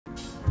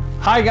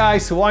Hi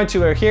guys,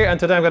 WineTuber here, and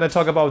today I'm going to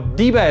talk about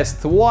the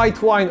best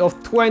white wine of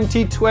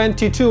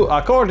 2022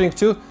 according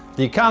to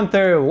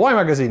Decanter wine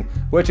magazine,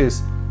 which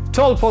is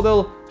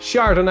Tolpuddle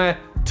Chardonnay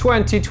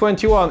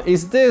 2021.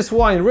 Is this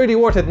wine really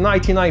worth it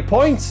 99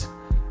 points?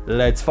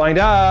 Let's find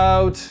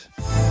out!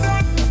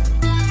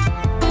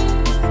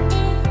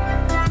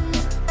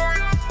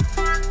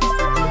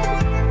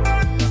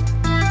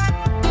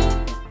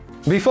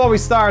 Before we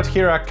start,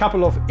 here are a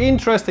couple of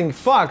interesting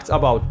facts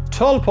about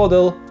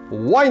Tolpuddle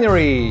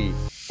Winery.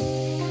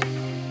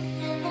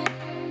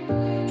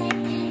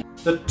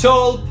 The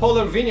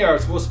Tolpuddle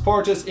Vineyards was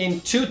purchased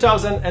in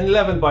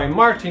 2011 by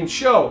Martin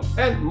Shaw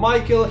and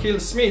Michael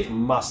Hill-Smith,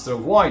 Master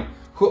of Wine,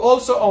 who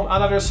also own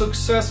another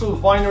successful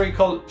winery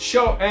called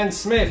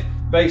Shaw+Smith,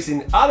 based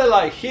in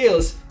Adeladie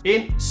Hills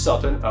in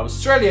southern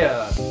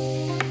Australia.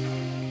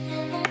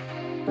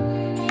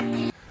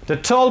 The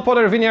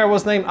Tolpuddle Vineyard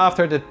was named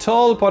after the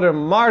Tolpuddle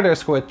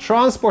martyrs who were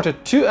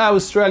transported to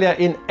Australia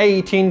in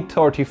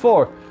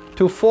 1834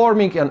 to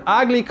forming an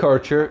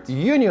agriculture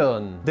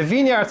union. The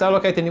vineyards are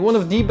located in one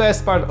of the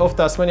best parts of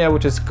Tasmania,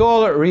 which is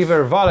called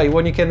River Valley,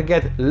 when you can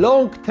get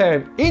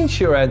long-term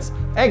insurance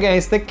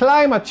against the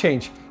climate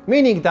change,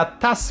 meaning that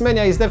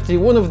Tasmania is definitely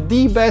one of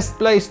the best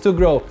places to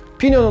grow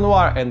Pinot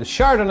Noir and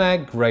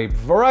Chardonnay grape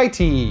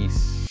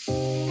varieties.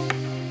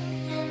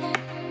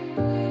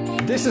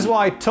 This is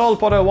why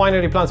Tolpuddle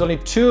Winery plants only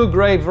two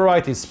grape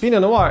varieties,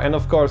 Pinot Noir and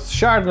of course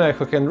Chardonnay,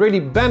 who can really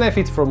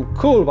benefit from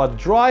cool but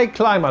dry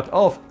climate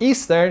of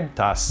eastern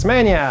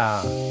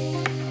Tasmania.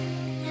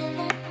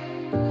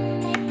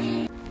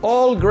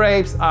 All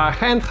grapes are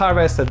hand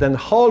harvested, then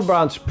whole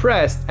branch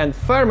pressed and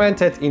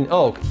fermented in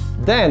oak.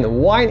 Then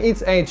wine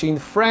is aged in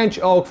French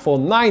oak for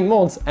 9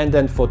 months and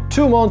then for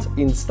 2 months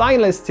in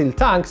stainless steel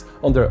tanks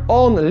on their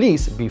own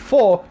lease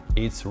before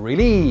it's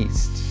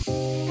released.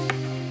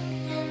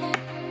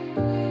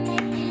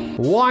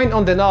 Wine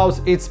on the nose,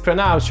 it's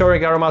pronounced,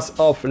 showing aromas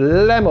of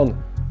lemon,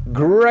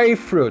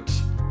 grapefruit,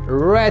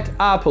 red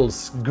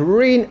apples,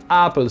 green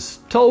apples,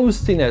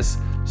 toastiness,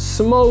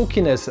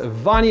 smokiness,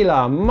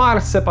 vanilla,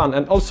 marzipan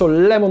and also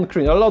lemon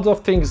cream. A lot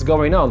of things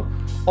going on.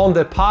 On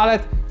the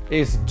palate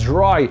is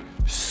dry,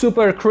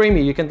 super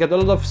creamy. You can get a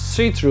lot of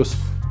citrus,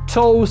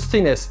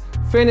 toastiness.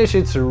 Finish,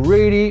 it's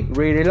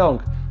really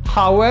long.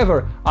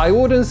 However, I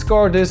wouldn't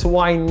score this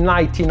wine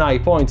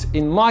 99 points.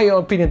 In my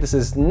opinion, this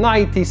is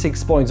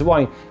 96 points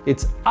wine.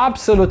 It's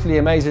absolutely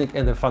amazing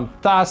and a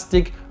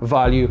fantastic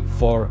value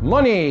for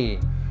money.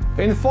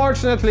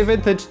 Unfortunately,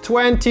 vintage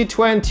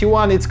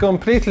 2021 it's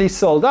completely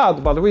sold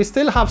out, but we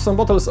still have some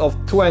bottles of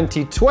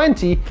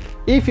 2020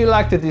 if you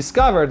like to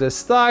discover the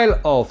style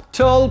of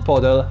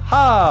Tolpuddle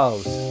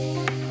House.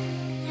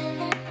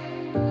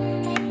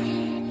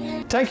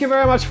 Thank you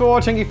very much for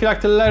watching. If you'd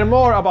like to learn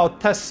more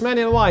about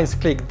Tasmanian wines,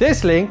 click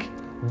this link.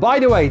 By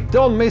the way,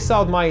 don't miss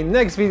out my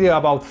next video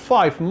about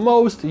 5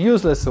 most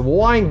useless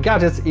wine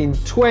gadgets in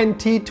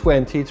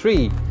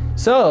 2023.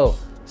 So,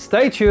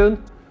 stay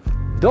tuned,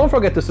 don't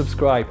forget to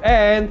subscribe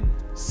and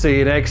see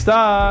you next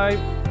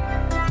time!